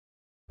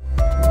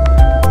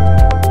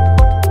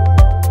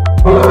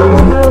Happy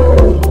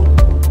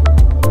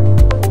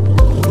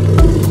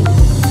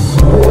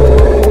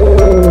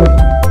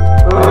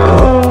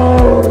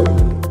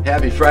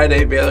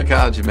Friday, Baylor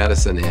College of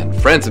Medicine and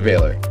friends of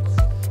Baylor.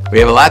 We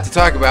have a lot to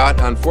talk about.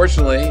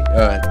 Unfortunately,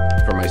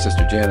 for my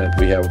sister Janet,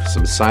 we have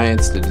some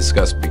science to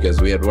discuss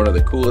because we had one of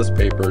the coolest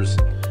papers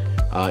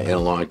in a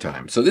long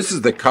time. So this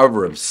is the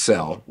cover of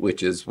Cell,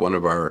 which is one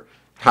of our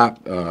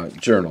top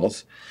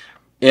journals.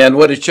 And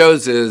what it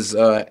shows is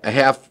a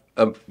half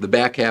of the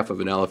back half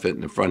of an elephant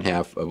and the front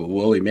half of a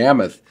woolly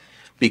mammoth,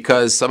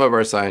 because some of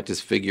our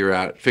scientists figured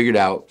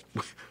out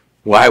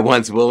why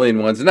one's woolly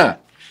and one's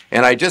not.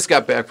 And I just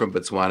got back from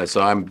Botswana, so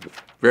I'm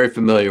very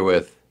familiar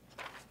with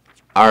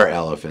our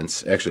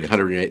elephants, actually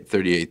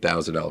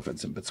 138,000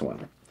 elephants in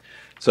Botswana.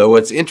 So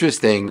what's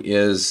interesting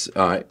is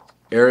Erez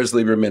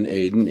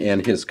Lieberman-Aden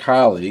and his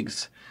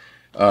colleagues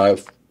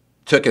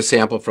took a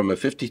sample from a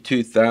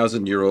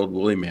 52,000-year-old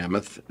woolly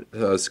mammoth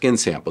skin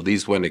sample.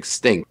 These went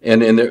extinct.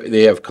 And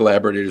they have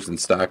collaborators in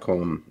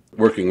Stockholm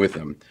working with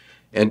them.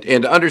 And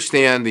to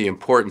understand the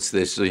importance of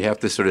this, so you have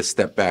to sort of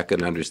step back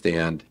and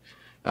understand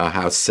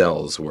how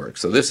cells work.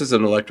 So this is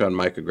an electron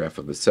micrograph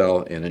of a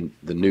cell and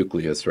the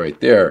nucleus right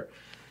there.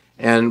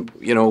 And,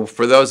 you know,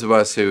 for those of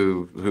us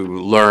who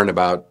learn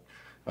about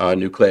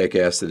nucleic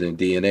acid and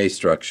DNA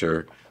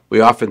structure,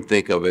 we often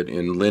think of it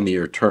in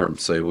linear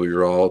terms. So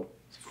we're all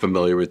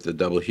familiar with the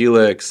double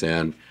helix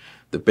and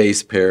the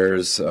base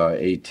pairs,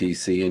 A, T,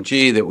 C, and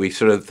G, that we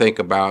sort of think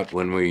about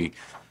when we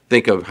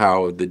think of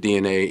how the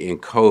DNA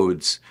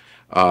encodes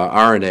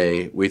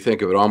RNA. We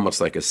think of it almost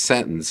like a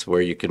sentence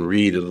where you can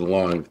read it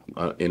along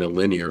in a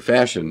linear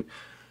fashion.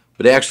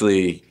 But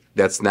actually,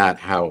 that's not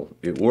how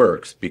it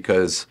works,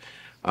 because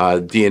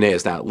DNA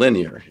is not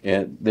linear.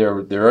 And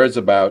there is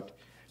about,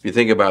 if you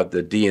think about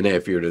the DNA,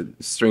 if you were to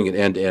string it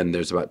end to end,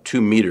 there's about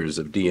 2 meters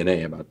of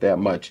DNA, about that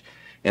much.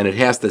 And it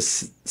has to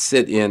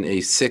sit in a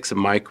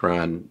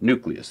 6-micron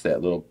nucleus,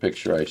 that little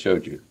picture I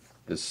showed you.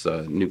 This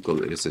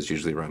nucleus is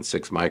usually around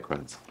 6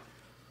 microns.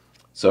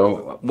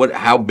 So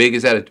how big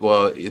is that?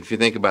 Well, if you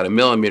think about a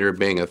millimeter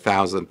being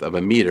 1,000th of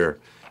a meter,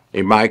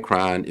 a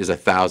micron is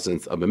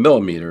 1,000th of a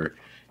millimeter.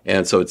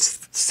 And so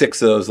it's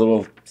 6 of those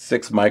little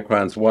 6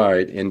 microns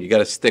wide, and you got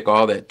to stick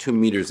all that 2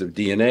 meters of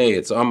DNA.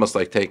 It's almost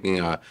like taking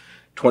a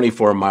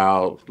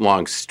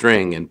 24-mile-long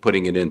string and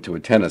putting it into a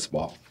tennis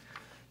ball.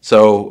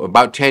 So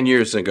about 10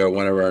 years ago,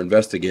 one of our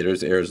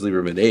investigators, Erez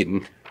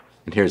Lieberman-Aden,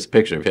 and here's a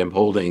picture of him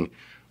holding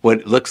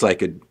what looks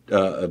like a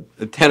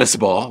tennis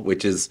ball,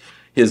 which is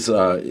his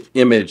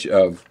image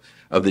of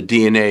the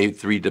DNA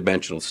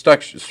three-dimensional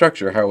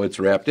structure, how it's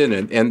wrapped in.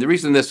 And the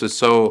reason this was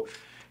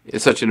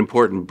such an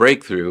important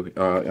breakthrough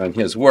on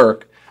his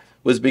work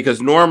was because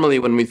normally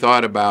when we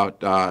thought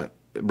about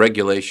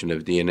regulation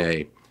of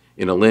DNA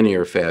in a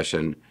linear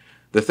fashion,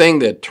 the thing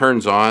that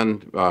turns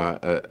on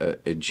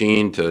a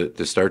gene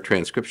to start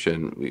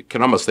transcription, we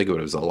can almost think of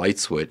it as a light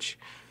switch.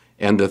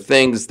 And the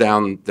things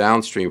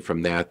downstream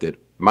from that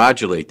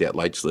modulate that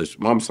light switch,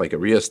 almost like a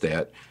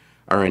rheostat,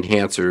 are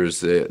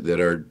enhancers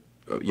that are,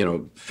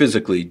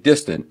 physically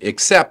distant,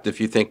 except if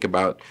you think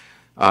about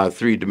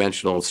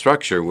three-dimensional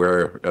structure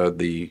where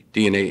the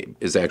DNA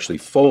is actually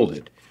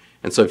folded.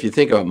 And so if you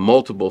think about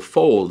multiple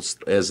folds,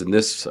 as in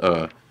this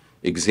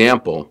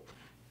example,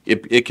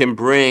 it can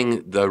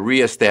bring the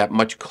rheostat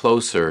much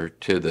closer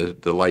to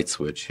the light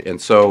switch.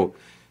 And so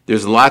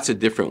there's lots of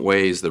different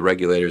ways the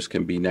regulators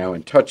can be now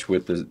in touch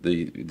with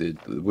the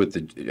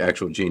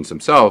actual genes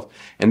themselves.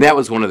 And that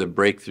was one of the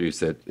breakthroughs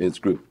that his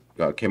group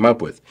came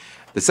up with.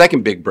 The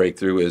second big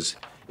breakthrough is,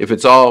 if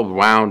it's all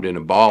wound in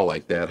a ball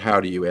like that, how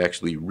do you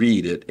actually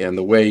read it? And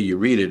the way you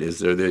read it is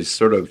there's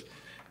sort of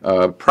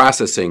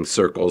processing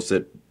circles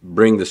that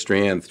bring the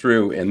strand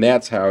through, and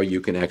that's how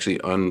you can actually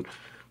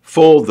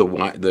unfold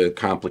the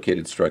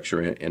complicated structure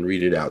and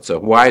read it out. So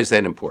why is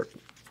that important?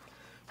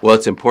 Well,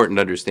 it's important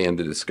to understand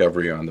the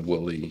discovery on the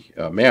woolly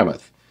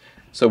mammoth.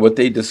 So what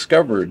they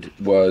discovered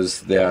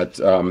was that,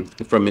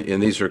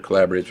 and these are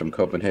collaborators from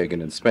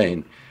Copenhagen and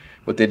Spain,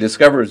 what they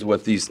discovered is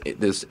what these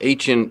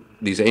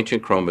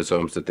ancient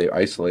chromosomes that they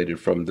isolated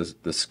from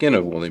the skin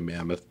of woolly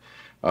mammoth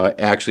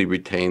actually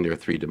retain their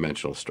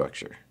three-dimensional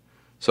structure.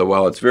 So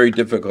while it's very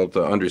difficult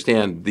to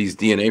understand, these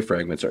DNA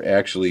fragments are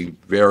actually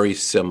very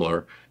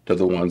similar to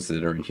the ones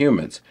that are in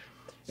humans.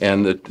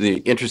 And the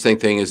interesting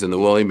thing is, in the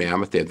woolly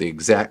mammoth, they have the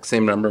exact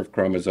same number of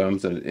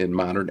chromosomes in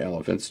modern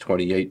elephants,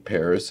 28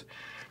 pairs.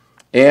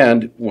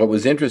 And what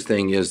was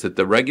interesting is that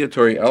the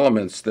regulatory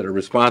elements that are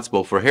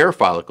responsible for hair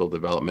follicle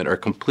development are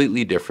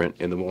completely different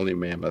in the woolly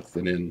mammoth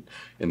than in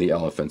the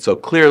elephant. So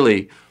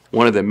clearly,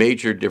 one of the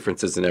major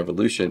differences in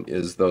evolution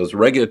is those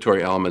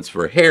regulatory elements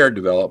for hair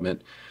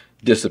development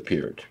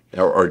disappeared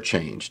or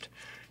changed.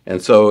 And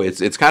so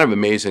it's kind of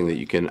amazing that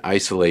you can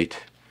isolate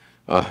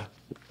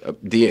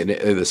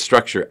the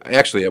structure,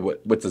 actually,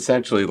 what's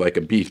essentially like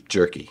a beef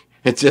jerky.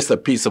 It's just a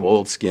piece of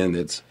old skin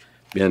that's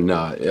been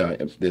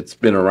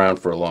around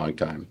for a long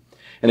time.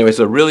 Anyway,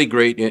 so really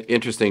great,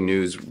 interesting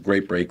news,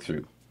 great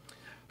breakthrough.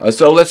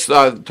 So let's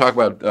talk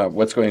about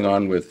what's going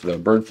on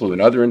with bird flu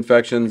and other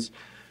infections.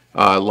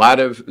 A lot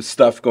of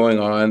stuff going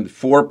on.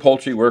 4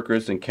 poultry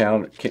workers in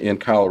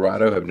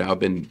Colorado have now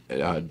been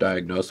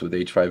diagnosed with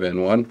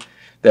H5N1.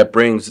 That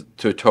brings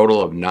to a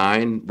total of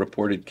 9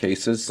 reported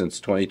cases since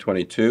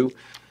 2022.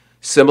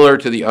 Similar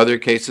to the other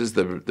cases,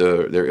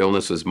 their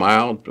illness was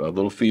mild, a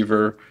little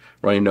fever,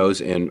 runny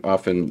nose, and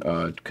often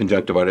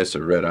conjunctivitis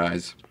or red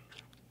eyes.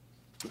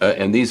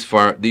 And these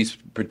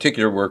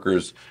particular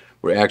workers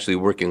were actually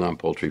working on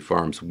poultry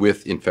farms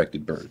with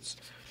infected birds.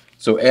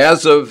 So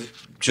as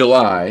of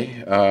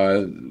July,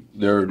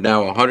 there are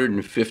now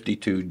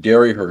 152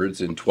 dairy herds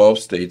in 12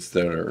 states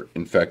that are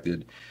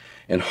infected,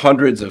 and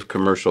hundreds of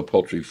commercial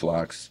poultry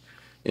flocks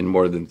in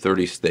more than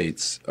 30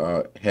 states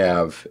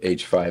have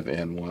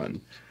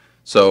H5N1.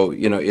 So,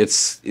 you know,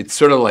 it's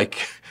sort of like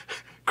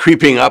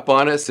creeping up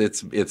on us.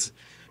 It's been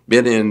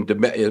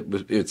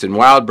it's in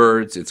wild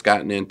birds. It's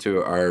gotten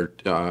into our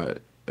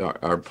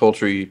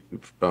poultry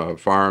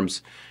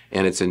farms,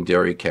 and it's in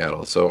dairy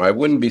cattle. So I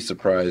wouldn't be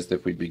surprised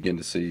if we begin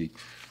to see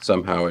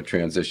somehow a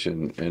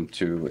transition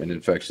into an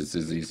infectious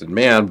disease in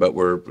man, but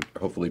we're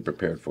hopefully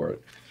prepared for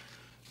it.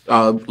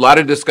 A lot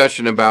of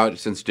discussion about,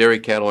 since dairy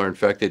cattle are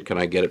infected, can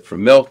I get it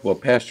from milk? Well,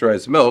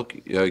 pasteurized milk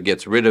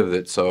gets rid of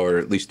it, or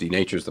at least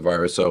denatures the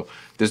virus. So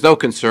there's no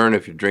concern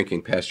if you're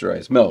drinking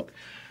pasteurized milk.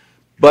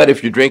 But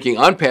if you're drinking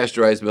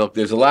unpasteurized milk,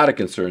 there's a lot of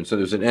concern. So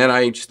there's an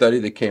NIH study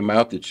that came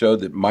out that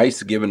showed that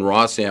mice given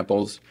raw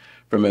samples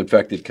from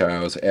infected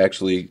cows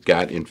actually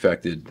got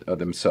infected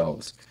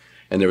themselves.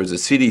 And there was a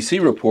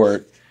CDC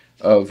report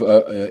of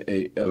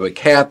a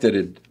cat that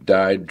had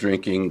died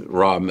drinking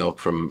raw milk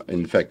from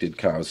infected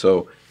cows.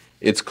 So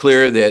it's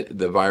clear that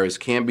the virus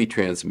can be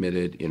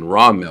transmitted in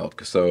raw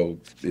milk. So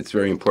it's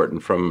very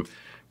important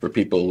for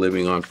people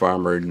living on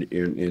farm or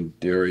in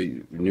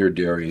dairy, near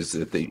dairies,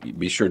 that they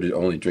be sure to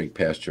only drink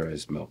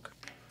pasteurized milk.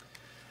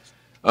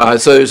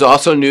 So there's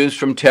also news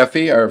from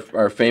TEFI,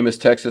 our famous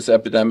Texas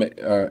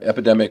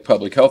Epidemic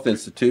Public Health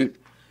Institute.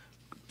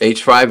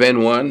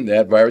 H5N1,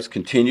 that virus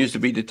continues to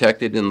be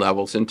detected in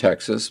levels in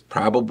Texas,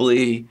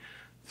 probably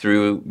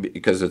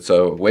because it's a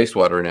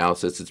wastewater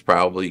analysis, it's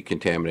probably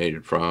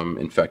contaminated from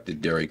infected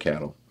dairy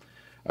cattle.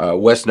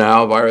 West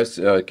Nile virus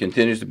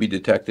continues to be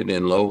detected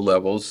in low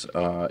levels,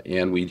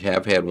 and we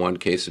have had 1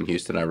 case in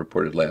Houston I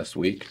reported last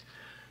week.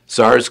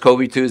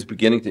 SARS-CoV-2 is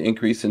beginning to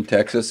increase in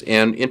Texas,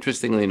 and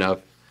interestingly enough,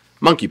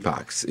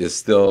 monkeypox is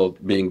still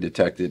being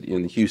detected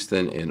in the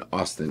Houston and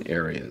Austin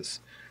areas.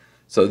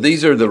 So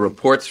these are the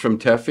reports from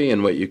TEFI,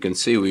 and what you can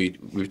see,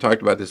 we've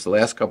talked about this the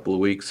last couple of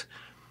weeks.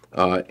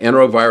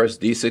 Enterovirus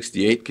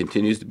D68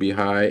 continues to be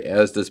high,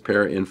 as does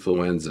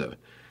parainfluenza.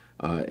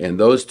 And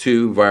those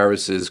 2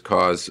 viruses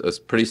cause a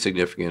pretty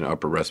significant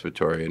upper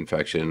respiratory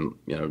infection,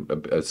 you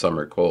know, a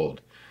summer cold.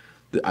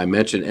 I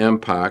mentioned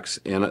Mpox,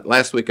 and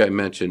last week I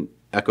mentioned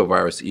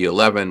echovirus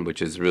E11,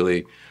 which is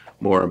really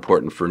more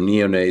important for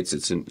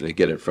neonates. They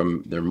get it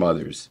from their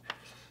mothers.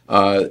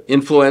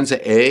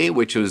 Influenza A,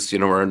 which was, you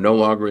know, we're no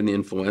longer in the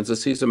influenza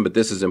season, but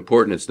this is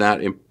important. It's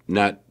not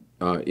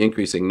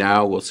increasing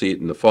now. We'll see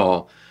it in the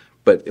fall.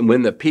 But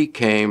when the peak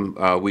came,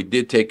 we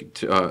did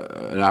take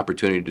an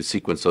opportunity to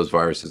sequence those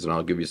viruses, and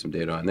I'll give you some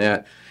data on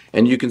that.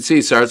 And you can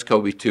see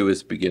SARS-CoV-2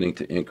 is beginning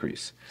to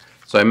increase.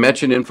 So I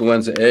mentioned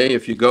influenza A.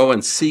 If you go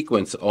and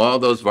sequence all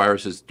those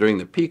viruses during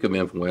the peak of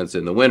influenza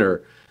in the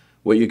winter,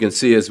 what you can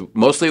see is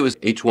mostly it was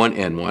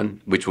H1N1,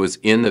 which was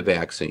in the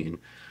vaccine,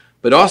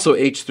 but also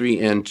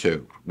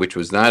H3N2, which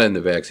was not in the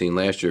vaccine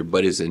last year,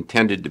 but is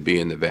intended to be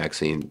in the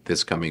vaccine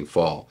this coming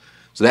fall.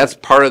 So that's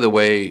part of the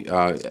way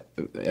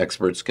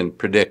experts can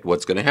predict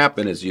what's going to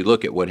happen is you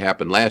look at what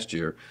happened last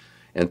year.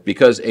 And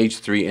because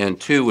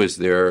H3N2 was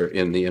there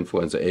in the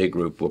influenza A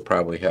group, we'll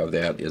probably have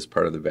that as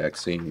part of the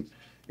vaccine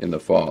in the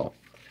fall.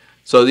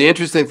 So the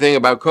interesting thing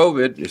about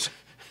COVID is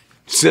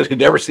it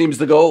never seems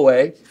to go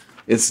away.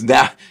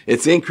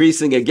 It's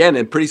increasing again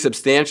and pretty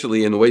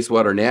substantially in the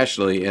wastewater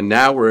nationally, and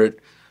now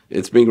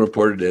it's being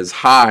reported as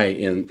high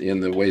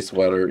in the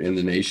wastewater in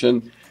the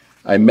nation.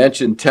 I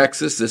mentioned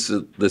Texas.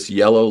 This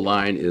yellow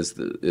line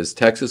is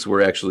Texas.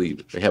 We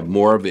actually have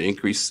more of an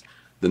increase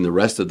than the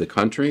rest of the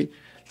country.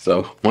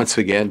 So once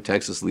again,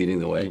 Texas leading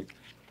the way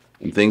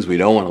in things we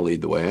don't want to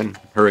lead the way in: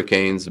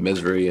 hurricanes,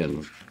 misery,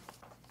 and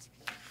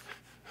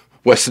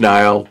West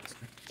Nile,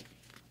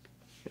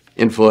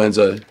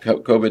 influenza,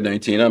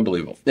 COVID-19,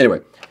 unbelievable. Anyway,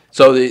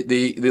 so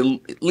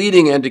the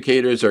leading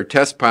indicators are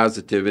test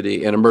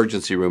positivity and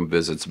emergency room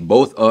visits,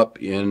 both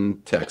up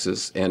in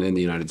Texas and in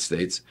the United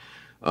States.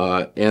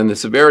 And the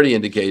severity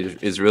indicator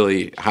is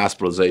really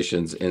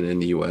hospitalizations, and in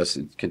the U.S.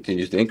 it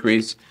continues to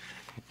increase.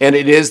 And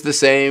it is the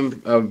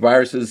same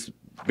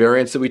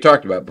variants that we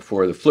talked about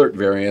before, the flirt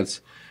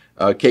variants,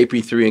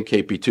 KP3 and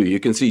KP2. You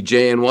can see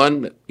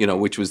JN1,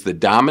 which was the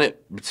dominant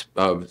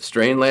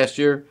strain last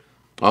year,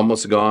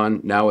 almost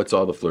gone. Now it's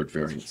all the flirt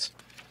variants.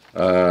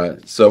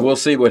 So we'll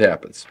see what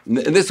happens. And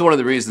this is one of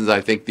the reasons I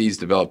think these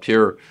developed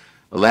here.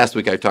 Last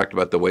week I talked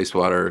about the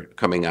wastewater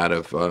coming out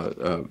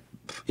of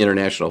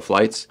international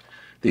flights.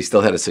 They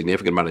still had a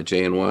significant amount of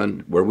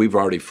JN1, where we've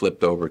already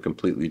flipped over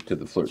completely to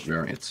the flirt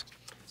variants.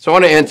 So I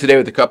want to end today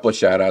with a couple of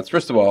shout-outs.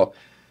 First of all,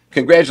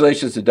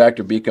 Congratulations to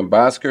Dr. Beacom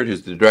Boskert,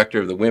 who's the director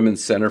of the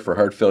Women's Center for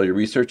Heart Failure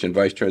Research and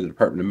vice chair of the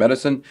Department of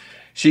Medicine.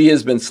 She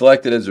has been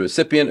selected as a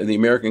recipient of the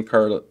American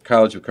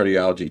College of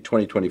Cardiology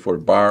 2024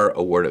 Bar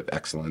Award of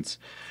Excellence.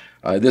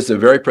 This is a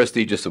very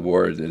prestigious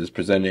award that is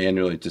presented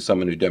annually to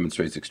someone who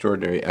demonstrates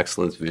extraordinary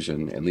excellence,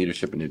 vision, and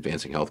leadership in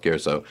advancing healthcare.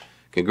 So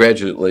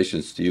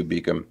congratulations to you,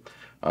 Beacom.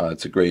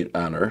 It's a great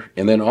honor.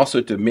 And then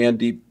also to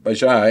Mandeep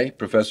Bajai,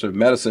 professor of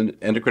medicine,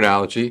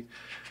 endocrinology,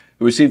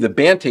 who received the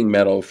Banting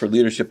Medal for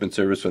Leadership and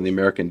Service from the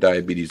American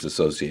Diabetes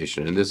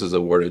Association. And this is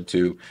awarded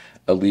to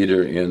a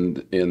leader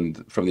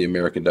from the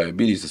American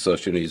Diabetes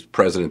Association. He's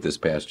president this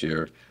past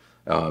year.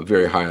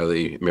 Very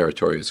highly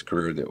meritorious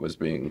career that was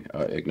being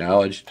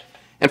acknowledged.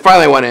 And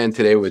finally, I want to end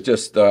today with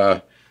just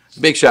a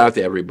big shout out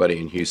to everybody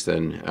in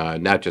Houston,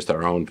 not just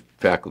our own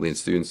faculty and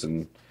students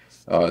and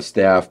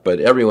staff, but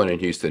everyone in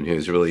Houston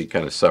who's really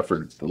kind of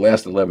suffered. The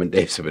last 11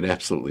 days have been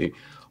absolutely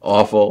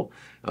awful.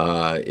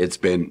 It's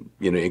been,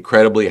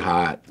 incredibly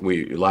hot.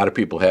 A lot of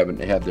people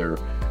haven't had their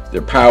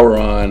power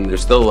on.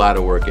 There's still a lot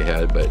of work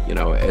ahead, but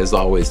as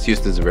always,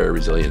 Houston's a very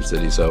resilient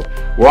city. So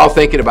we're all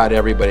thinking about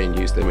everybody in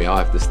Houston. We all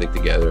have to stick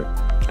together,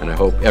 and I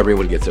hope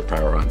everyone gets their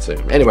power on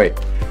soon. Anyway,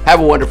 have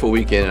a wonderful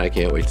weekend, and I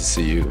can't wait to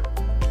see you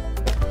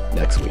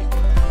next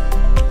week.